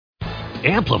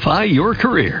Amplify your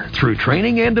career through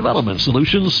training and development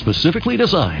solutions specifically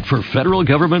designed for federal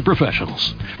government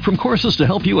professionals. From courses to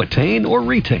help you attain or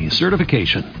retain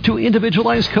certification, to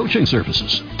individualized coaching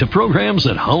services, to programs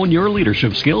that hone your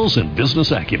leadership skills and business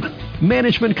acumen,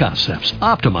 Management Concepts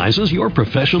optimizes your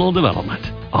professional development.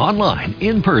 Online,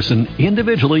 in person,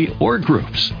 individually, or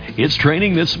groups, it's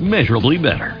training that's measurably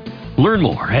better. Learn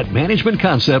more at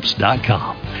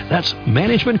managementconcepts.com. That's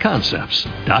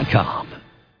managementconcepts.com.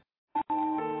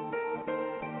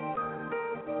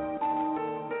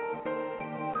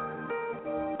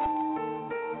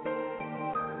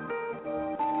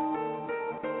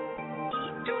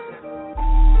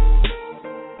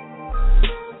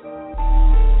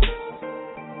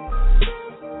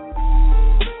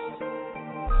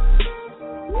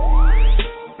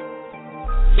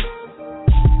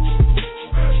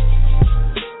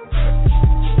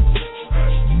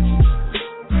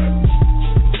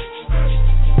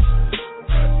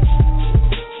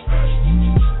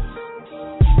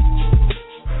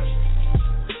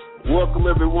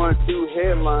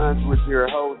 With your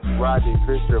host, Rodney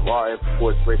Fisher of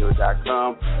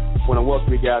RFSportsRadio.com. I want to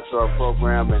welcome you guys to our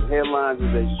program. And Headlines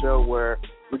is a show where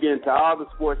we get into all the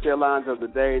sports headlines of the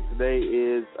day. Today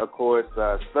is, of course,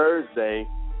 Thursday,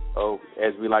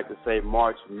 as we like to say,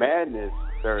 March Madness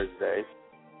Thursday.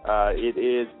 It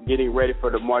is getting ready for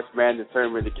the March Madness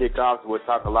tournament to kick off, so we'll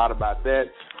talk a lot about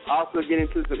that. Also getting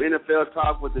into some NFL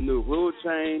talk with the new rule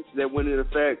change that went into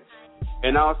effect.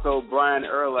 And also Brian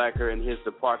Urlacher and his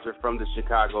departure from the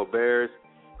Chicago Bears.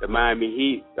 The Miami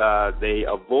Heat, they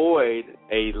avoid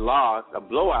a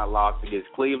blowout loss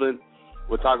against Cleveland.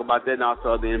 We'll talk about that and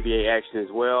also the NBA action as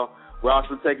well. We're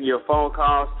also taking your phone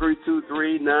calls,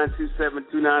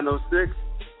 323-927-2906.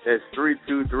 That's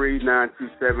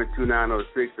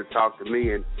 323-927-2906 to talk to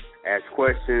me and ask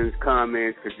questions,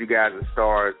 comments, because you guys are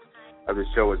stars of the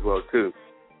show as well, too.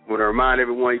 I want to remind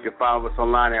everyone you can follow us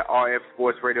online at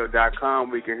rfsportsradio.com.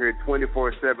 We can hear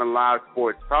 24/7 live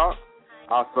sports talk.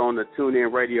 Also on the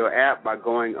TuneIn Radio app by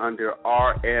going under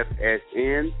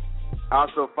RFSN.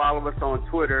 Also follow us on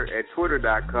Twitter at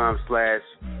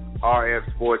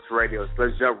twitter.com/rfsportsradio. So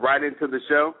let's jump right into the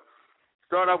show.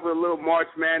 Start off with a little March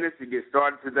Madness to get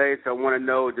started today. So I want to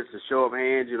know, just a show of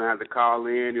hands. You don't have to call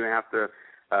in. You don't have to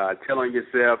tell on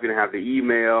yourself. You don't have to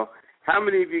email. How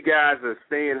many of you guys are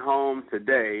staying home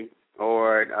today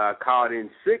or called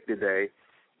in sick today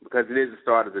because it is the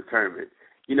start of the tournament?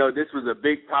 You know, this was a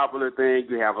big popular thing.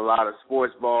 You have a lot of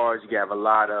sports bars. You have a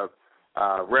lot of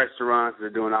restaurants that are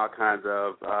doing all kinds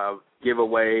of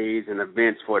giveaways and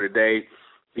events for today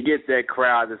to get that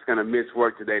crowd that's going to miss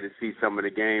work today to see some of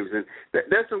the games. And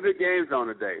there's some good games on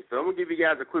today. So I'm going to give you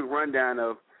guys a quick rundown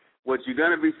of what you're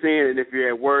going to be seeing. And if you're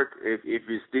at work, if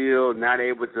you're still not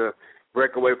able to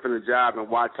break away from the job and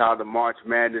watch all the March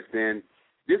Madness, then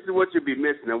this is what you'll be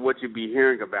missing and what you'll be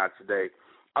hearing about today.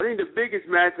 I think the biggest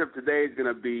matchup today is going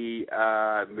to be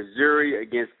Missouri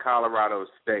against Colorado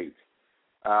State.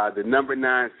 The number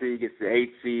 9 seed against the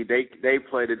 8 seed. They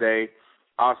play today.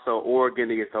 Also,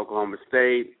 Oregon against Oklahoma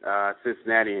State,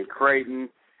 Cincinnati and Creighton,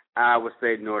 Iowa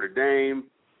State and Notre Dame.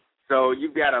 So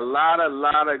you've got a lot of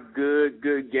good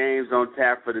games on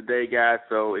tap for today, guys.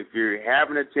 So if you're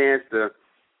having a chance to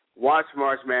watch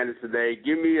March Madness today,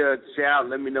 give me a shout.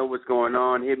 Let me know what's going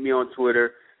on. Hit me on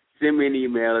Twitter. Send me an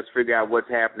email. Let's figure out what's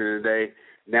happening today.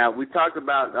 Now, we talked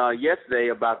about yesterday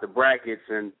about the brackets,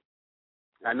 and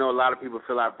I know a lot of people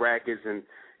fill out brackets, and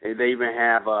they even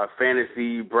have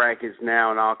fantasy brackets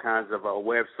now and all kinds of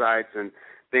websites and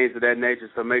things of that nature.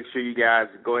 So make sure you guys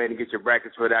go ahead and get your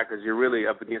brackets filled out because you're really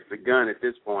up against the gun at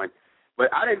this point.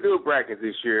 But I didn't do a bracket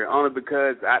this year only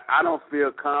because I don't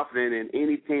feel confident in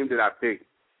any team that I picked.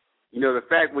 You know, the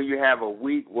fact when you have a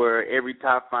week where every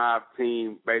top 5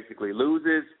 team basically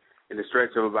loses in the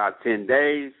stretch of about 10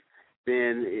 days,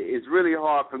 then it's really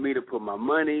hard for me to put my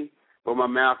money where my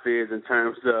mouth is in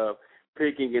terms of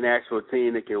picking an actual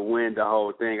team that can win the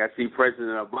whole thing. I see President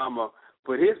Obama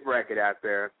put his bracket out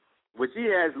there, which he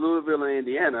has Louisville and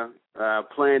Indiana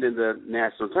playing in the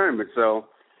national tournament. So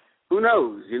who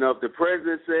knows? You know, if the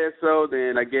president says so,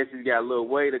 then I guess he's got a little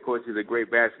weight. Of course, he's a great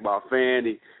basketball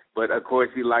fan. But, of course,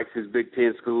 he likes his Big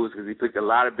Ten schools because he picked a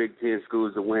lot of Big Ten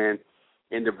schools to win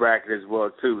in the bracket as well,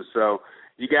 too. So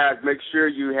you guys make sure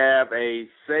you have a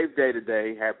safe day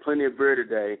today, have plenty of beer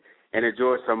today, and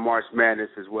enjoy some March Madness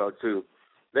as well, too.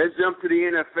 Let's jump to the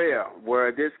NFL,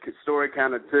 where this story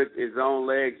kind of took its own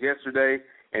legs yesterday,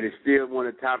 and it's still one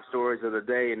of the top stories of the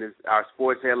day, and it's our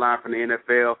sports headline from the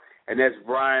NFL, and that's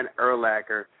Brian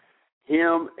Urlacher.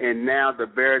 Him and now the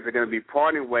Bears are going to be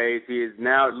parting ways. He is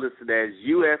now listed as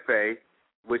UFA,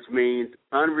 which means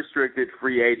unrestricted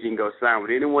free agent, go sign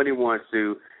with anyone he wants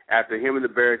to after him and the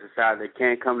Bears decide they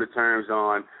can't come to terms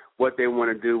on what they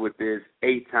want to do with this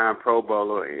 8-time Pro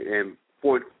Bowler and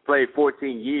played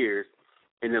 14 years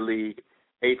in the league,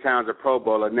 8 times a Pro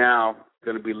Bowler, now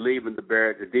going to be leaving the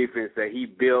Bears, the defense that he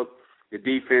built, the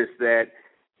defense that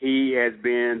he has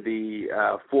been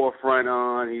the forefront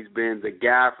on. He's been the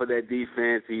guy for that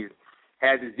defense. He's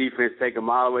had his defense take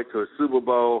him all the way to a Super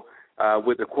Bowl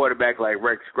with a quarterback like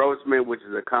Rex Grossman, which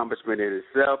is an accomplishment in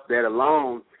itself. That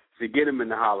alone should get him in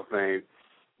the Hall of Fame.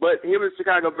 But him and the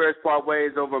Chicago Bears part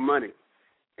ways over money.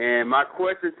 And my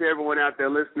question to everyone out there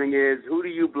listening is, who do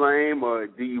you blame? Or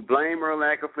do you blame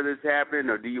Urlacher for this happening?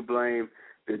 Or do you blame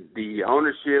the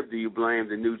ownership? Do you blame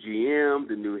the new GM,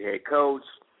 the new head coach?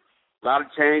 A lot of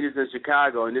changes in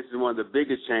Chicago, and this is one of the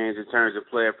biggest changes in terms of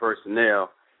player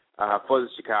personnel for the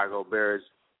Chicago Bears.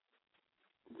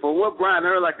 For what Brian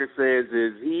Urlacher says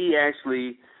is he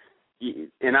actually,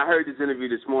 and I heard this interview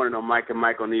this morning on Mike and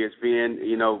Mike on ESPN,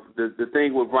 you know, the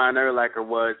thing with Brian Urlacher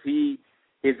was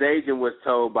his agent was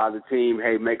told by the team,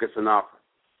 hey, make us an offer.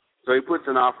 So he puts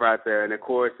an offer out there, and, of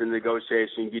course, in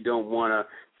negotiation, you don't want to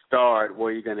start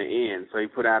where you're going to end. So he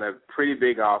put out a pretty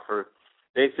big offer.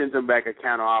 They sent him back a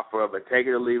counter offer of a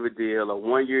take-it-or-leave-it deal, a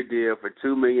one-year deal for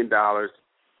 $2 million,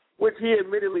 which he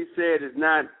admittedly said is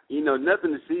not, you know,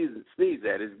 nothing to sneeze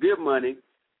at. It's good money.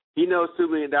 He knows $2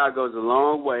 million goes a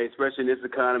long way, especially in this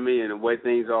economy and the way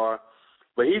things are.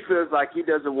 But he feels like he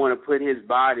doesn't want to put his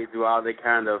body through all that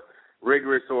kind of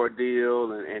rigorous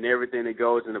ordeal and everything that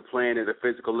goes into playing at a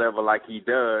physical level like he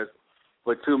does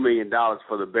for $2 million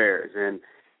for the Bears. And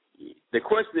the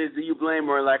question is, do you blame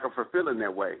Urlacher for feeling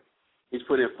that way? He's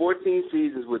put in 14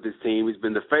 seasons with his team. He's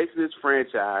been the face of this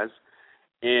franchise,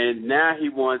 and now he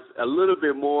wants a little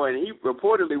bit more, and he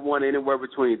reportedly won anywhere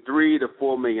between $3 to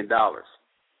 $4 million.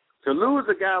 To lose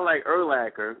a guy like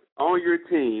Urlacher on your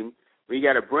team, when you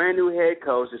got a brand-new head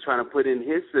coach that's trying to put in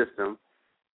his system,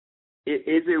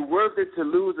 is it worth it to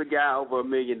lose a guy over $1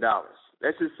 million?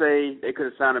 Let's just say they could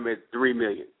have signed him at $3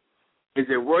 million. Is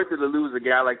it worth it to lose a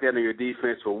guy like that on your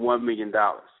defense for $1 million?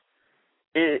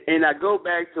 And I go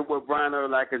back to what Brian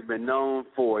Urlacher has been known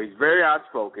for. He's very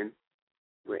outspoken,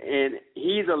 and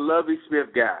he's a Lovie Smith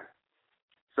guy.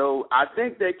 So I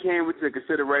think that came into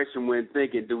consideration when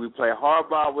thinking, do we play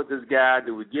hardball with this guy?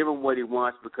 Do we give him what he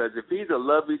wants? Because if he's a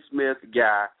Lovie Smith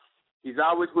guy, he's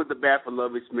always with the bat for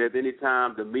Lovie Smith.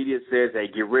 Anytime the media says, hey,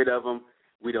 get rid of him,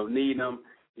 we don't need him,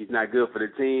 he's not good for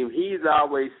the team, he's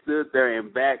always stood there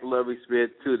and backed Lovie Smith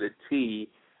to the T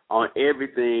on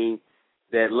everything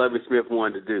that Lovie Smith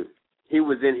wanted to do. He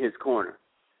was in his corner.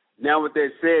 Now, with that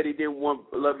said, he didn't want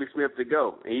Lovie Smith to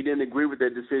go, and he didn't agree with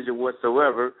that decision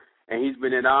whatsoever, and he's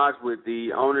been at odds with the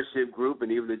ownership group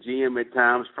and even the GM at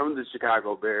times from the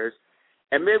Chicago Bears.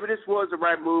 And maybe this was the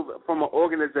right move from an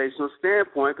organizational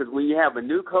standpoint, because when you have a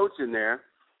new coach in there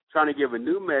trying to give a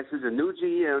new message, a new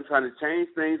GM trying to change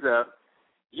things up,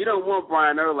 you don't want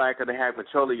Brian Urlacher to have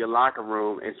control of your locker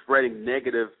room and spreading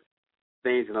negative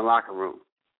things in the locker room.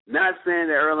 Not saying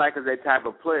that Urlacher's that type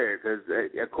of player, because,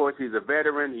 of course, he's a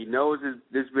veteran. He knows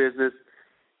this business,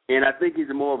 and I think he's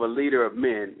more of a leader of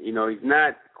men. You know, he's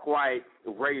not quite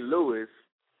Ray Lewis,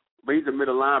 but he's a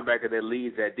middle linebacker that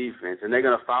leads that defense, and they're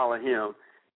going to follow him,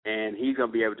 and he's going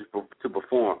to be able to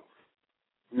perform.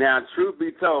 Now, truth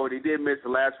be told, he did miss the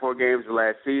last 4 games of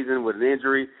last season with an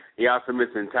injury. He also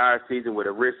missed the entire season with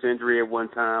a wrist injury at one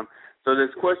time. So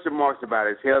there's question marks about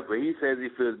his health, but he says he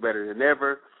feels better than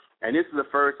ever. And this is the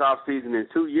first off season in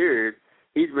 2 years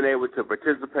he's been able to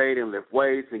participate and lift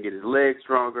weights and get his legs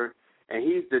stronger. And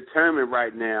he's determined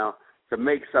right now to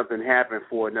make something happen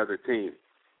for another team.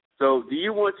 So do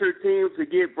you want your team to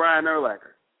get Brian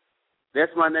Urlacher?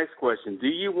 That's my next question. Do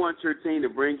you want your team to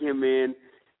bring him in?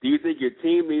 Do you think your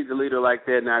team needs a leader like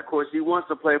that? Now, of course, he wants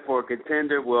to play for a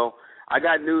contender. Well, I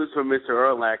got news from Mr.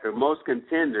 Urlacher. Most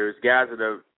contenders, guys that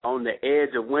are on the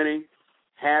edge of winning,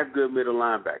 have good middle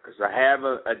linebackers or have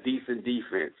a decent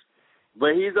defense.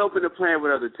 But he's open to playing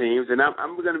with other teams, and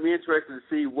I'm going to be interested to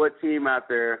see what team out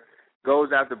there goes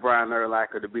after Brian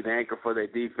Urlacher to be the anchor for their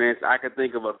defense. I can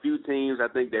think of a few teams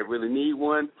I think that really need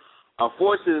one.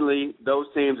 Unfortunately, those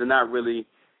teams are not really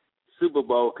Super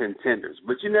Bowl contenders.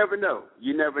 But you never know.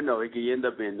 You never know. He could end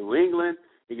up in New England.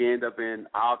 He could end up in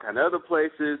all kind of other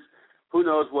places. Who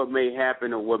knows what may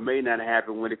happen or what may not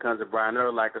happen when it comes to Brian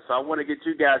Urlacher. So I want to get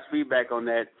you guys' feedback on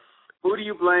that. Who do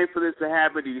you blame for this to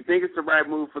happen? Do you think it's the right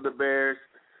move for the Bears?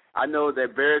 I know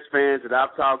that Bears fans that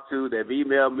I've talked to, that have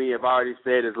emailed me, have already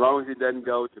said as long as he doesn't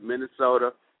go to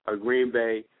Minnesota or Green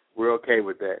Bay, we're okay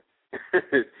with that.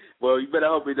 Well, you better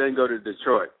hope he doesn't go to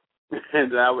Detroit.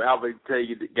 And I would tell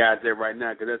you guys that right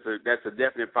now because that's a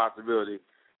definite possibility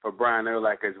for Brian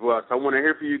Urlacher as well. So I want to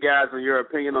hear from you guys on your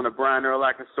opinion on the Brian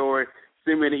Urlacher story.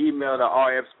 Send me an email to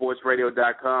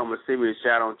rfsportsradio.com or send me a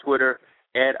shout on Twitter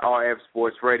at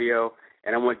rfsportsradio,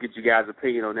 and I want to get you guys'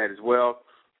 opinion on that as well.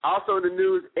 Also in the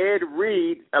news, Ed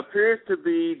Reed appears to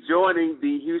be joining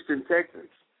the Houston Texans.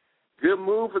 Good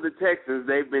move for the Texans.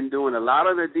 They've been doing a lot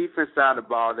on their defense side of the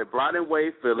ball. They brought in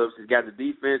Wade Phillips. He's got the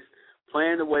defense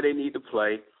playing the way they need to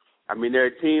play. I mean, they're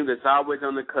a team that's always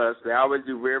on the cusp. They always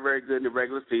do very, very good in the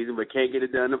regular season, but can't get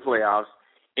it done in the playoffs.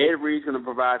 Ed Reed's going to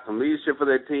provide some leadership for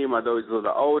their team, although he's a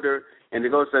little older. And to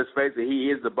go to that space,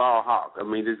 he is the ball hawk. I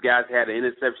mean, this guy's had an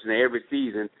interception every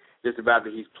season just about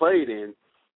that he's played in.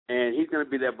 And he's going to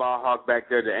be that ball hawk back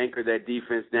there to anchor that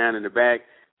defense down in the back.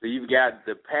 So you've got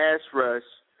the pass rush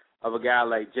of a guy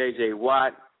like J.J.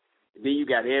 Watt. Then you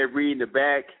got Ed Reed in the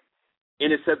back,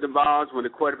 intercepting balls when the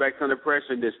quarterback's under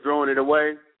pressure and just throwing it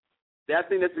away. I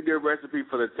think that's a good recipe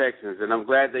for the Texans, and I'm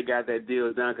glad they got that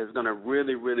deal done because it's going to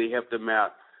really, really help them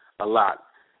out a lot.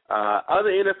 Other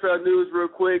NFL news real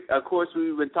quick. Of course,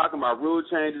 we've been talking about rule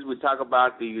changes. We talk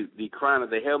about the crown of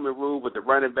the helmet rule with the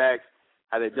running backs,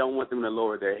 how they don't want them to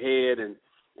lower their head and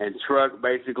truck,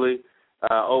 basically,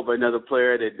 over another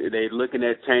player. They're looking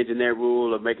at changing that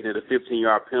rule or making it a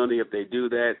 15-yard penalty if they do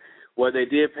that. Well, they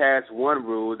did pass one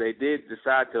rule. They did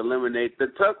decide to eliminate the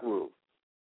tuck rule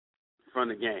from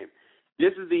the game.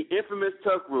 This is the infamous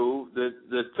tuck rule,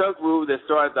 the tuck rule that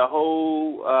started the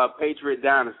whole Patriot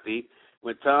dynasty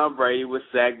when Tom Brady was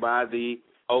sacked by the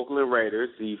Oakland Raiders.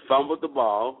 He fumbled the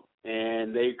ball,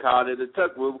 and they called it a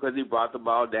tuck rule because he brought the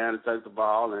ball down and touched the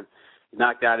ball and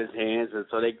knocked out his hands. And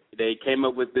so they came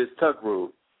up with this tuck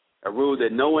rule, a rule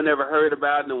that no one ever heard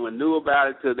about, no one knew about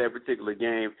it until that particular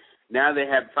game. Now they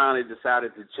have finally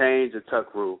decided to change the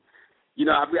tuck rule. You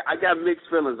know, I got mixed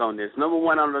feelings on this. Number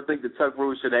one, I don't think the tuck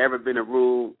rule should have ever been a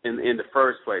rule in the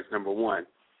first place, number one.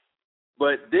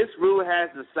 But this rule has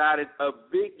decided a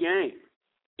big game.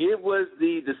 It was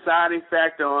the deciding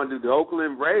factor on do the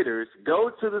Oakland Raiders go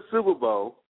to the Super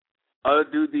Bowl or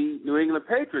do the New England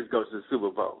Patriots go to the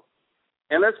Super Bowl.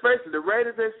 And let's face it, the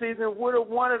Raiders that season would have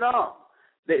won it all.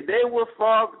 They were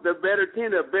far the better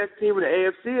team, the best team in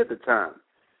the AFC at the time.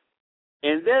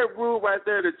 And that rule right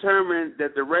there determined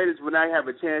that the Raiders would not have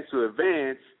a chance to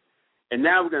advance, and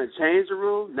now we're going to change the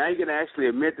rule? Now you're going to actually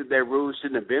admit that rule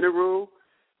shouldn't have been a rule?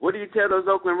 What do you tell those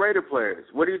Oakland Raider players?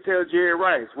 What do you tell Jerry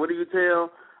Rice? What do you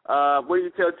tell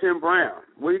Tim Brown?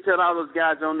 What do you tell all those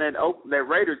guys on that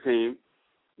Raider team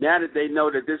now that they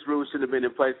know that this rule shouldn't have been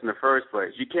in place in the first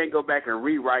place? You can't go back and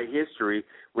rewrite history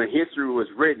when history was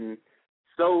written.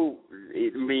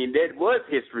 That was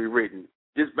history written.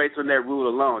 Just based on that rule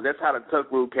alone. That's how the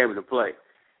tuck rule came into play.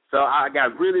 So I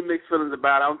got really mixed feelings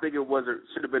about it. I don't think it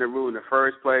should have been a rule in the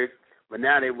first place. But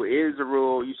now that it is a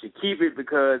rule, you should keep it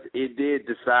because it did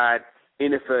decide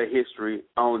NFL history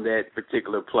on that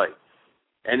particular play.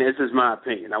 And this is my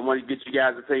opinion. I want to get you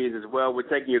guys' opinions as well. We're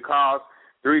taking your calls,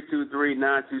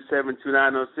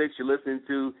 323-927-2906. You're listening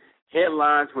to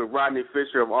Headlines with Rodney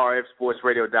Fisher of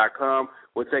rfsportsradio.com.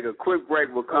 We'll take a quick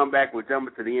break. We'll come back. We'll jump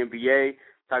into the NBA.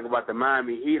 Talk about the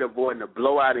Miami Heat avoiding a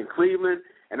blowout in Cleveland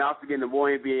and also getting more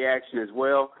NBA action as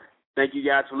well. Thank you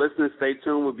guys for listening. Stay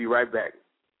tuned. We'll be right back.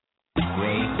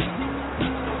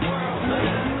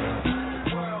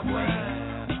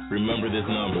 Remember this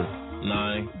number,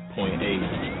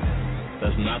 9.8.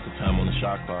 That's not the time on the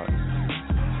shot clock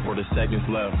or the seconds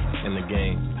left in the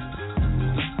game.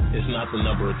 It's not the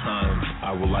number of times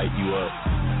I will light you up.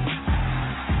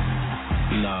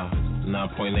 Nah,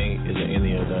 9.8 isn't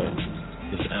any of that.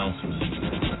 It's ounces.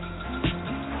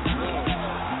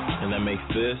 And that makes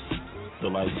this the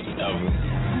lightest ever.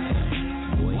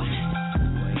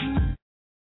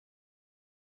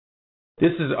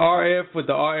 This is RF with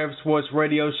the RF Sports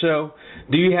Radio Show.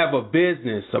 Do you have a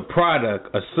business, a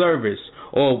product, a service,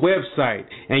 or a website,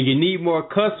 and you need more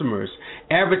customers?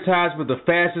 Advertise with the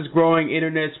fastest growing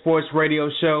internet sports radio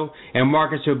show and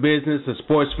market your business to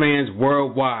sports fans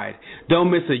worldwide.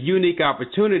 Don't miss a unique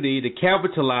opportunity to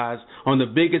capitalize on the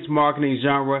biggest marketing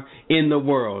genre in the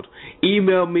world.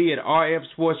 Email me at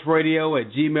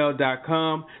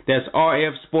rfsportsradio@gmail.com. That's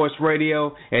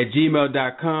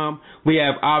rfsportsradio@gmail.com. We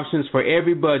have options for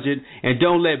every budget, and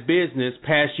don't let business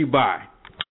pass you by.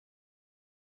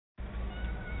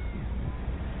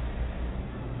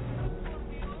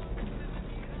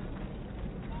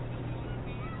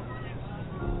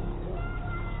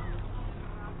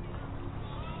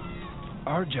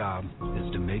 Our job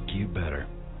is to make you better,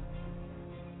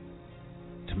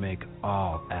 to make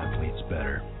all athletes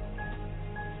better.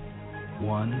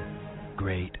 One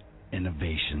great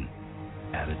innovation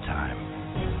at a time.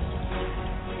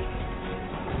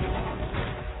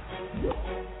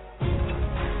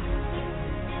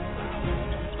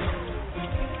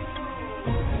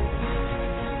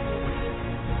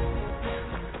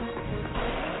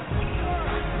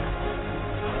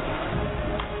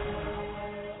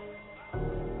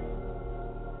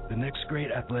 The next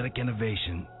great athletic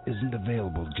innovation isn't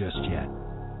available just yet,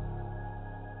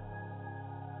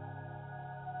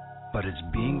 but it's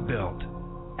being built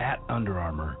at Under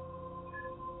Armour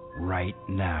right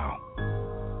now.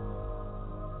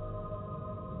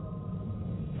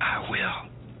 I will.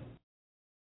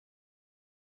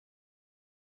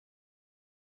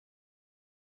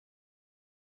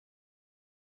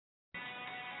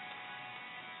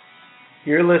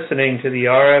 You're listening to the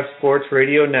RF Sports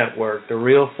Radio Network, the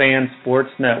Real Fan Sports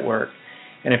Network.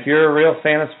 And if you're a real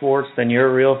fan of sports, then you're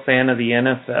a real fan of the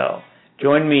NFL.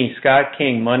 Join me, Scott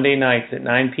King, Monday nights at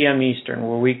 9 p.m. Eastern,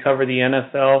 where we cover the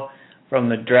NFL from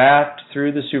the draft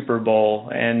through the Super Bowl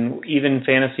and even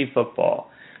fantasy football.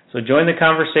 So join the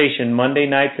conversation Monday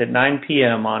nights at 9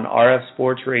 p.m. on RF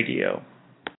Sports Radio.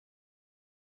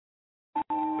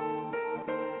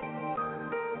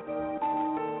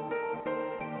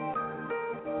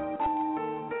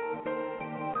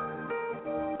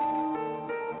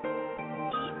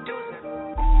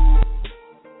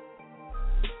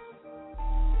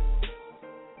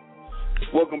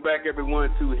 Welcome back, everyone,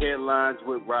 to Headlines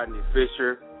with Rodney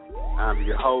Fisher. I'm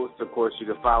your host. Of course, you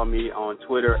can follow me on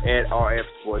Twitter at RF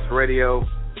Sports Radio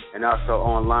and also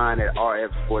online at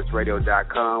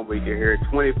rfsportsradio.com, where you can hear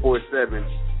 24/7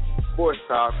 sports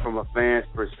talk from a fan's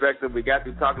perspective. We got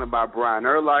to talking about Brian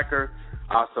Urlacher,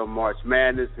 also March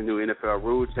Madness, the new NFL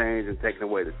rule change, and taking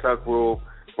away the tuck rule.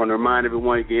 I want to remind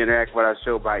everyone you can interact with our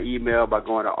show by email by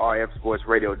going to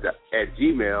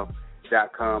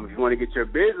rfsportsradio@gmail.com. If you want to get your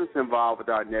business involved with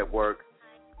our network,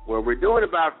 well, we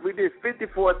did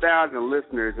 54,000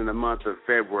 listeners in the month of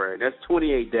February. That's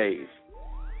 28 days.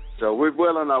 So we're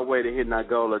well on our way to hitting our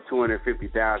goal of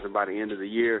 250,000 by the end of the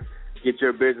year. Get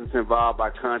your business involved by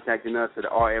contacting us at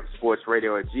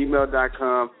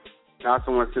rfsportsradio@gmail.com. I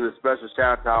also want to send a special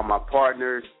shout out to all my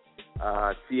partners,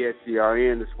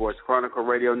 CSCRN, the Sports Chronicle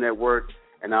Radio Network,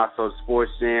 and also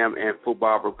Sports Jam and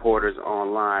Football Reporters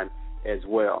Online as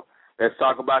well. Let's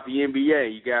talk about the NBA.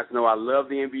 You guys know I love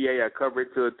the NBA. I cover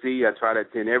it to a T. I try to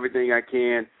attend everything I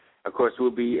can. Of course,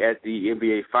 we'll be at the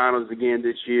NBA Finals again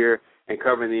this year and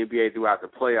covering the NBA throughout the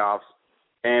playoffs.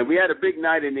 And we had a big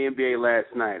night in the NBA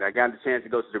last night. I got the chance to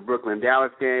go to the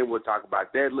Brooklyn-Dallas game. We'll talk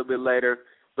about that a little bit later.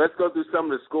 Let's go through some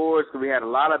of the scores because we had a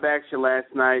lot of action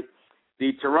last night.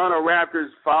 The Toronto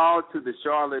Raptors fall to the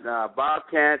Charlotte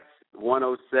Bobcats,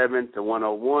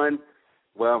 107-101.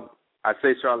 Well, I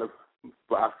say Charlotte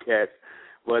Bobcats,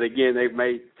 but again, they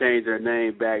may change their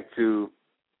name back to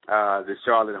the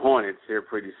Charlotte Hornets here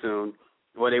pretty soon.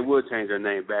 Well, they will change their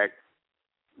name back.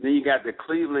 Then you got the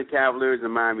Cleveland Cavaliers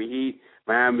and Miami Heat.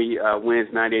 Miami wins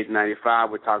 98-95.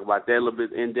 We'll talk about that a little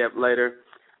bit in depth later.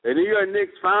 The New York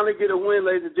Knicks finally get a win,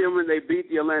 ladies and gentlemen. They beat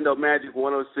the Orlando Magic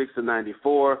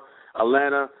 106-94.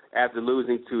 Atlanta, after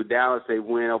losing to Dallas, they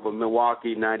win over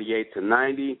Milwaukee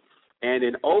 98-90. And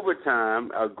in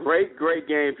overtime, a great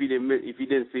game if you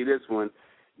didn't see this one,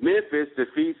 Memphis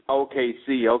defeats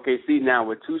OKC. OKC now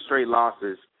with two straight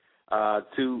losses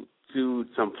to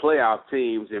some playoff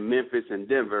teams in Memphis and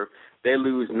Denver. They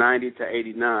lose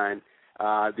 90-89.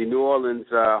 The New Orleans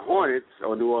Hornets,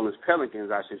 or New Orleans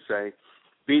Pelicans, I should say,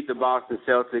 beat the Boston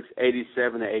Celtics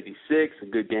 87-86. A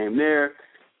good game there.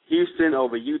 Houston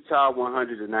over Utah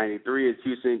 100-93 as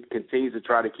Houston continues to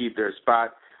try to keep their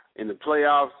spot in the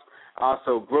playoffs.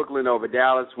 Also, Brooklyn over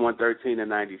Dallas,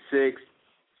 113-96.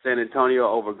 San Antonio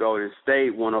over Golden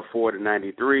State,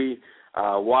 104-93.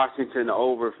 Washington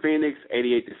over Phoenix,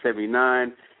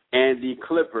 88-79. And the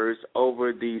Clippers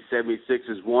over the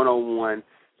 76ers,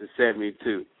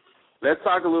 101-72. Let's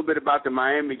talk a little bit about the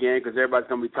Miami game because everybody's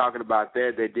going to be talking about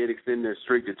that. They did extend their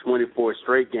streak to 24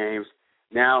 straight games.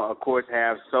 Now, of course,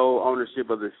 have sole ownership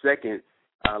of the second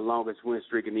longest win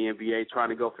streak in the NBA, trying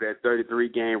to go for that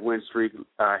 33-game win streak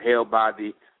held by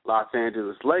the Los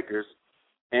Angeles Lakers.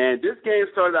 And this game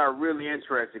started out really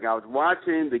interesting. I was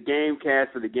watching the game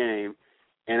cast of the game,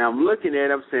 and I'm looking at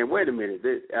it, I'm saying, wait a minute,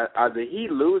 are the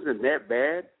Heat losing that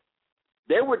bad?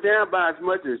 They were down by as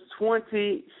much as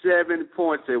 27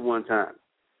 points at one time.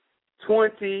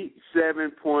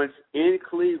 27 points in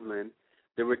Cleveland.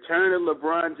 The return of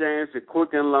LeBron James to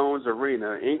Quicken Loans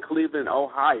Arena in Cleveland,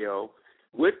 Ohio,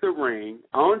 with the ring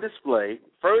on display.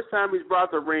 First time he's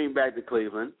brought the ring back to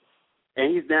Cleveland,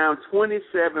 and he's down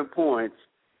 27 points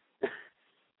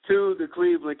to the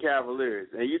Cleveland Cavaliers.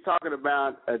 And you're talking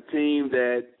about a team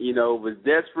that, was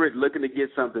desperate, looking to get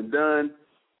something done.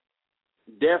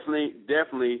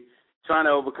 Definitely trying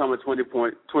to overcome a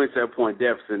 27-point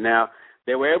deficit. Now,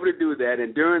 they were able to do that,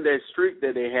 and during that streak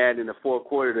that they had in the fourth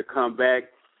quarter to come back,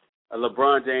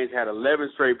 LeBron James had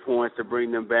 11 straight points to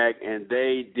bring them back, and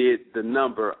they did the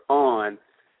number on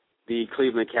the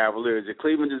Cleveland Cavaliers. The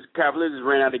Cavaliers just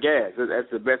ran out of gas. That's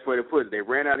the best way to put it. They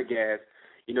ran out of gas.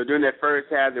 During that first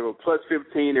half, they were plus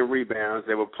 15 in rebounds.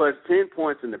 They were plus 10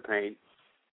 points in the paint.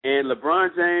 And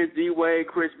LeBron James, D-Wade,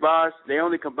 Chris Bosh, they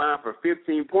only combined for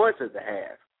 15 points at the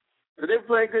half. So they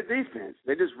played good defense.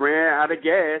 They just ran out of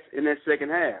gas in that second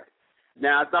half.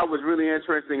 Now, I thought what was really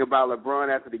interesting about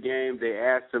LeBron after the game, they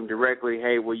asked him directly,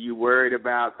 hey, were you worried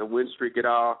about the win streak at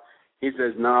all? He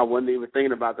says, no, I wasn't even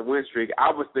thinking about the win streak.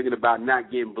 I was thinking about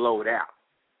not getting blowed out.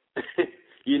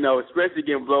 Especially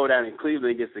getting blowed out in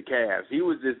Cleveland against the Cavs. He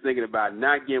was just thinking about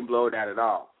not getting blowed out at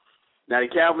all. Now, the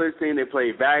Cavaliers team, they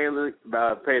played valiantly,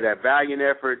 played that valiant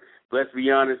effort. But let's be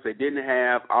honest, they didn't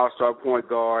have all-star point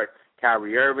guard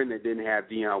Kyrie Irving. They didn't have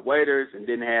Dion Waiters and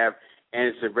didn't have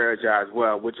Anderson Varejao as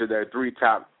well, which are their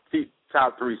top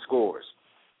three scorers.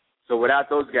 So without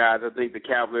those guys, I think the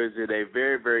Cavaliers did a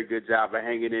very, very good job of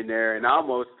hanging in there and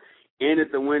almost ended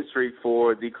the win streak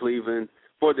for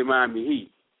the Miami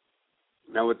Heat.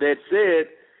 Now, with that said,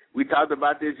 we talked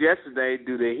about this yesterday.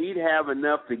 Do the Heat have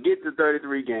enough to get to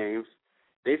 33 games?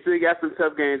 They still got some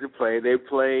tough games to play. They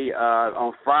play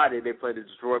on Friday. They play the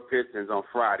Detroit Pistons on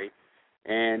Friday.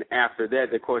 And after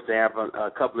that, of course, they have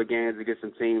a couple of games against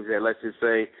some teams that, let's just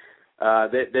say,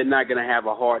 they're not going to have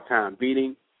a hard time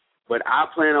beating. But I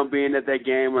plan on being at that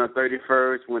game on the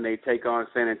 31st when they take on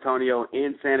San Antonio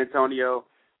in San Antonio.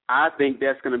 I think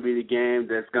that's going to be the game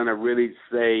that's going to really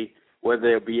say whether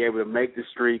they'll be able to make the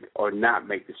streak or not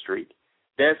make the streak.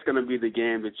 That's going to be the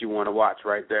game that you want to watch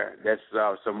right there. That's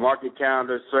some market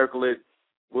calendar, circle it.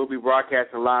 We'll be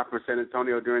broadcasting live from San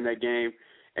Antonio during that game,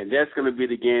 and that's going to be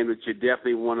the game that you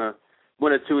definitely want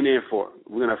to tune in for.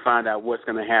 We're going to find out what's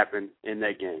going to happen in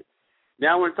that game.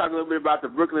 Now I want to talk a little bit about the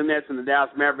Brooklyn Nets and the Dallas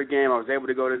Maverick game. I was able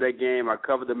to go to that game. I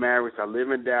covered the Mavericks. I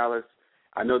live in Dallas.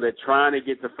 I know they're trying to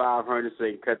get to 500 so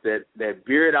they can cut that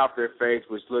beard off their face,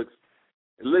 which looks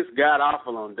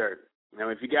god-awful on Dirk. Now,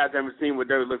 if you guys haven't seen what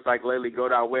Dirk looks like lately, go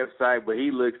to our website, but he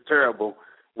looks terrible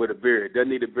with a beard. Doesn't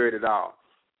need a beard at all.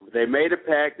 They made a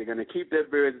pact. They're going to keep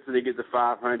that beard until they get to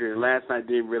 500, and last night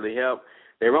didn't really help.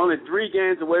 They were only 3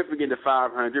 games away from getting to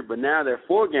 500, but now they're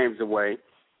 4 games away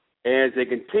as they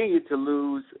continue to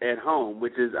lose at home,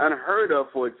 which is unheard of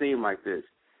for a team like this.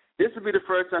 This will be the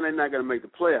first time they're not going to make the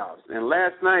playoffs. And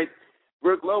last night,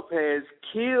 Brook Lopez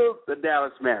killed the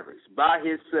Dallas Mavericks by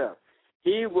himself.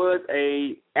 He was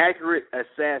an accurate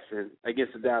assassin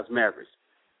against the Dallas Mavericks.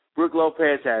 Brook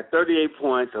Lopez had 38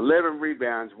 points, 11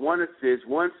 rebounds, 1 assist,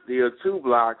 1 steal, 2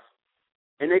 blocks,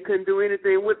 and they couldn't do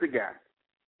anything with the guy.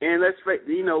 And let's face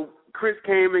it, Chris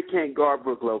Kaman can't guard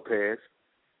Brook Lopez.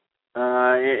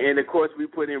 And, of course, we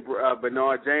put in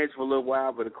Bernard James for a little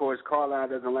while, but, of course, Carlisle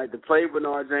doesn't like to play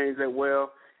Bernard James that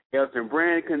well. Elton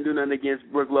Brand couldn't do nothing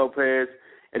against Brook Lopez.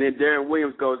 And then Darren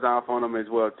Williams goes off on him as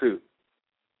well, too.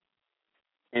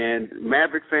 And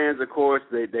Maverick fans, of course,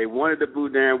 they wanted to boo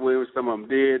Darren Williams. Some of them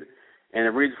did. And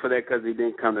the reason for that because he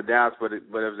didn't come to Dallas. But it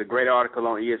was a great article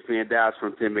on ESPN Dallas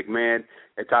from Tim McMahon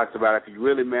that talks about if you're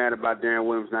really mad about Darren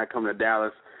Williams not coming to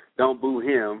Dallas, don't boo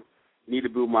him. You need to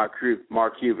boo Mark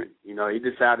Cuban. He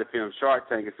decided to film Shark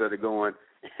Tank instead of going.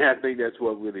 And I think that's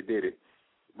what really did it.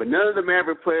 But none of the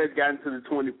Maverick players got into the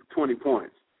 20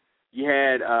 points. You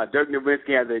had Dirk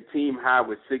Nowitzki had their team high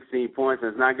with 16 points,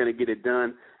 and it's not going to get it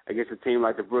done against a team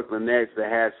like the Brooklyn Nets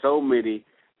that had so many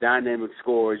dynamic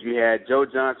scorers. You had Joe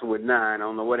Johnson with 9. I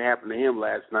don't know what happened to him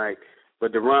last night,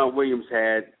 but Deron Williams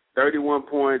had 31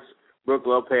 points, Brook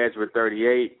Lopez with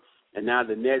 38, and now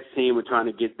the Nets team are trying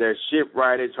to get their ship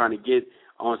righted, trying to get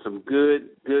on some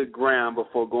good ground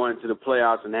before going into the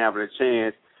playoffs and having a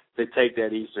chance to take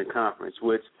that Eastern Conference,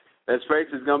 which, let's face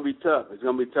it, is going to be tough. It's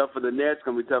going to be tough for the Nets. It's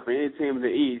going to be tough for any team in the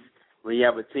East when you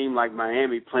have a team like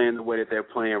Miami playing the way that they're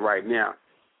playing right now.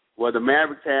 Well, the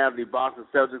Mavericks have the Boston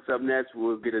Celtics up next.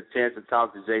 We'll get a chance to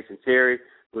talk to Jason Terry,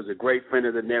 who's a great friend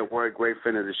of the network, great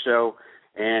friend of the show.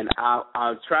 And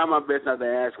I'll try my best not to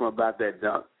ask him about that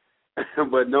dunk.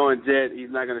 But knowing Jet, he's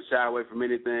not going to shy away from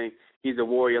anything. He's a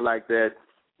warrior like that.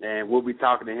 And we'll be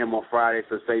talking to him on Friday,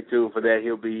 so stay tuned for that.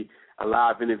 He'll be a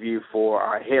live interview for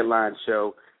our headline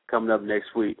show coming up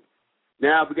next week.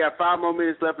 Now, we got 5 more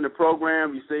minutes left in the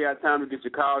program. You still got time to get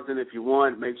your calls in if you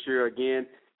want. Make sure, again,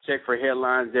 check for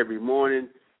headlines every morning.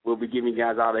 We'll be giving you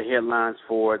guys all the headlines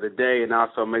for the day, and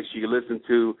also make sure you listen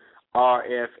to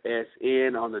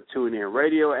RFSN on the TuneIn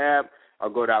Radio app, or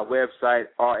go to our website,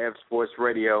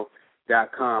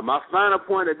 rfsportsradio.com. My final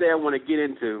point today I want to get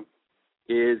into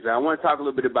is I want to talk a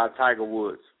little bit about Tiger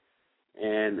Woods.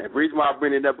 And the reason why I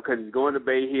bring it up because he's going to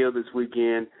Bay Hill this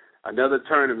weekend, another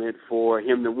tournament for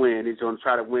him to win. He's going to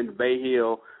try to win the Bay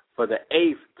Hill for the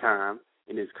 8th time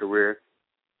in his career.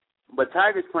 But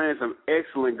Tiger's playing some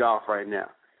excellent golf right now.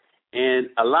 And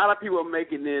a lot of people are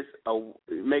making this whole,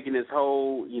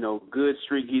 good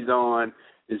streak he's on,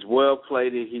 this well play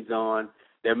that he's on.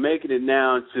 They're making it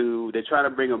now they're trying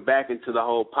to bring him back into the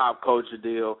whole pop culture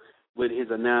deal with his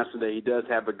announcement that he does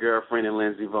have a girlfriend in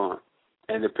Lindsey Vonn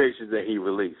and the pictures that he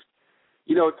released.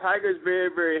 Tiger's very,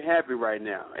 very happy right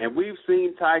now. And we've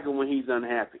seen Tiger when he's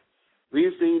unhappy.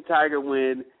 We've seen Tiger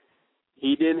when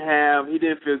he didn't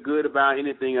feel good about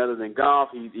anything other than golf.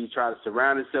 He tried to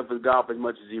surround himself with golf as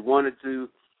much as he wanted to.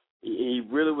 He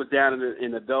really was down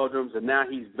in the doldrums, and now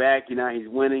he's back. Now he's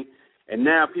winning. And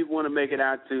now people want to make it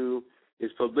out to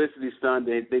his publicity stunt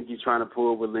they think he's trying to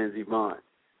pull with Lindsey Vonn.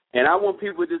 And I want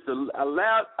people just to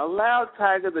allow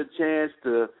Tiger the chance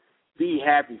to be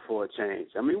happy for a change.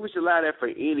 I mean, we should allow that for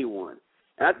anyone.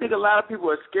 And I think a lot of people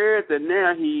are scared that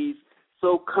now he's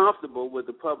so comfortable with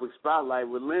the public spotlight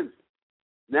with Lindsey.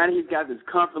 Now that he's got this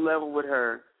comfort level with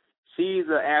her, she's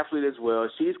an athlete as well.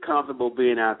 She's comfortable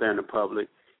being out there in the public.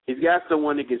 He's got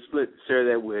someone he can share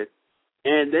that with.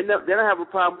 And they don't have a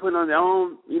problem putting on their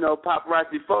own,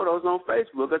 paparazzi photos on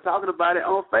Facebook. They're talking about it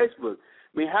on Facebook.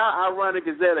 I mean, how ironic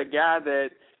is that? A guy that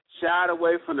shied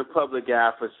away from the public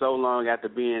eye for so long after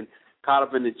being caught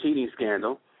up in the cheating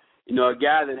scandal, a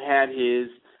guy that had his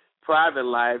private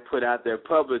life put out there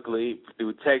publicly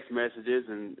through text messages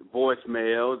and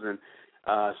voicemails and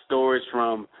stories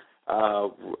from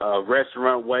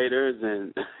restaurant waiters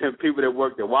and people that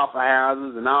worked at Waffle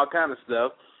Houses and all kind of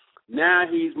stuff. Now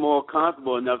he's more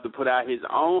comfortable enough to put out his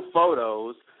own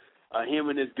photos, him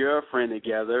and his girlfriend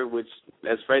together, which,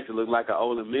 let's face it, looked like an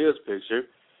Olin Mills picture.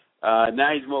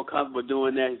 Now he's more comfortable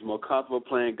doing that. He's more comfortable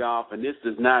playing golf, and this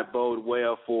does not bode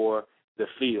well for the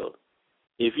field.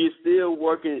 If you're still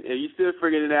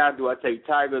figuring it out, do I take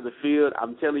Tiger or the field?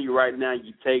 I'm telling you right now,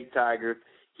 you take Tiger.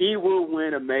 He will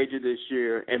win a major this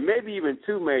year, and maybe even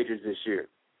 2 majors this year.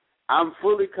 I'm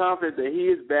fully confident that he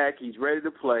is back. He's ready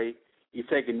to play. He's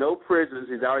taking no prisoners.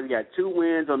 He's already got 2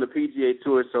 wins on the PGA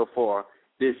Tour so far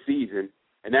this season,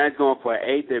 and now he's going for an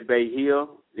 8th at Bay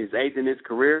Hill, his 8th in his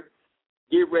career.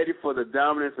 Get ready for the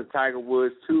dominance of Tiger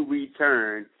Woods to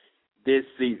return this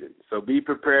season. So be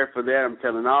prepared for that. I'm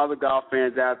telling all the golf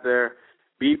fans out there,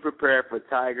 be prepared for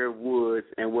Tiger Woods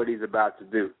and what he's about to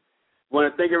do. I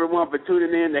want to thank everyone for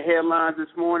tuning in to Headlines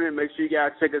this morning. Make sure you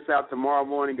guys check us out tomorrow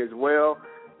morning as well.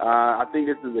 I think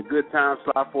this is a good time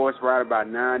slot for us right about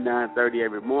 9:30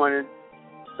 every morning.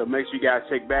 So make sure you guys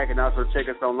check back and also check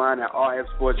us online at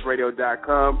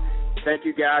rfsportsradio.com. Thank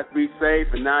you guys. Be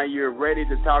safe. And now you're ready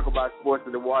to talk about sports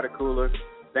in the water cooler.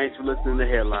 Thanks for listening to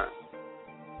Headlines.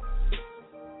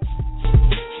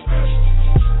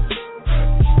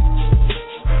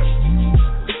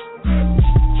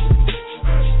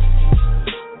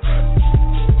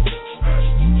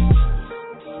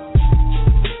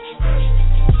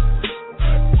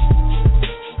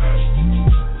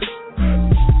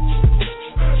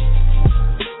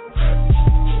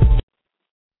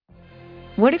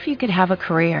 What if you could have a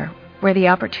career where the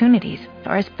opportunities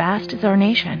are as vast as our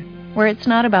nation, where it's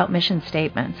not about mission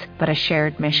statements, but a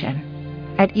shared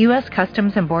mission? At U.S.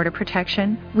 Customs and Border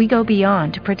Protection, we go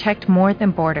beyond to protect more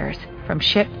than borders. From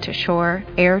ship to shore,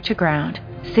 air to ground,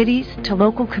 cities to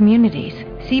local communities,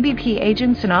 CBP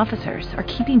agents and officers are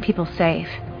keeping people safe.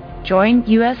 Join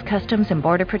U.S. Customs and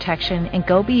Border Protection and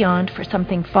go beyond for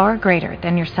something far greater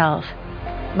than yourself.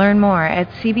 Learn more at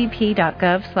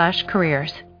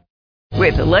cbp.gov/careers.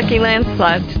 With the Lucky Land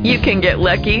Slots, you can get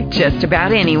lucky just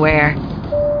about anywhere.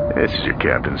 This is your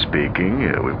captain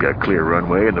speaking. We've got clear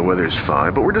runway and the weather's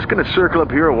fine, but we're just going to circle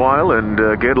up here a while and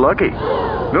get lucky.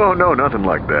 No, nothing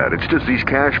like that. It's just these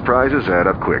cash prizes add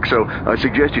up quick. So I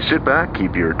suggest you sit back,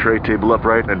 keep your tray table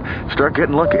upright, and start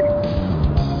getting lucky.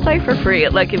 Play for free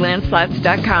at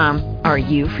LuckyLandSlots.com. Are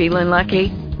you feeling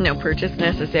lucky? No purchase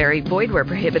necessary. Void where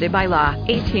prohibited by law.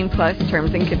 18+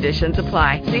 terms and conditions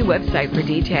apply. See website for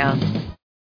details.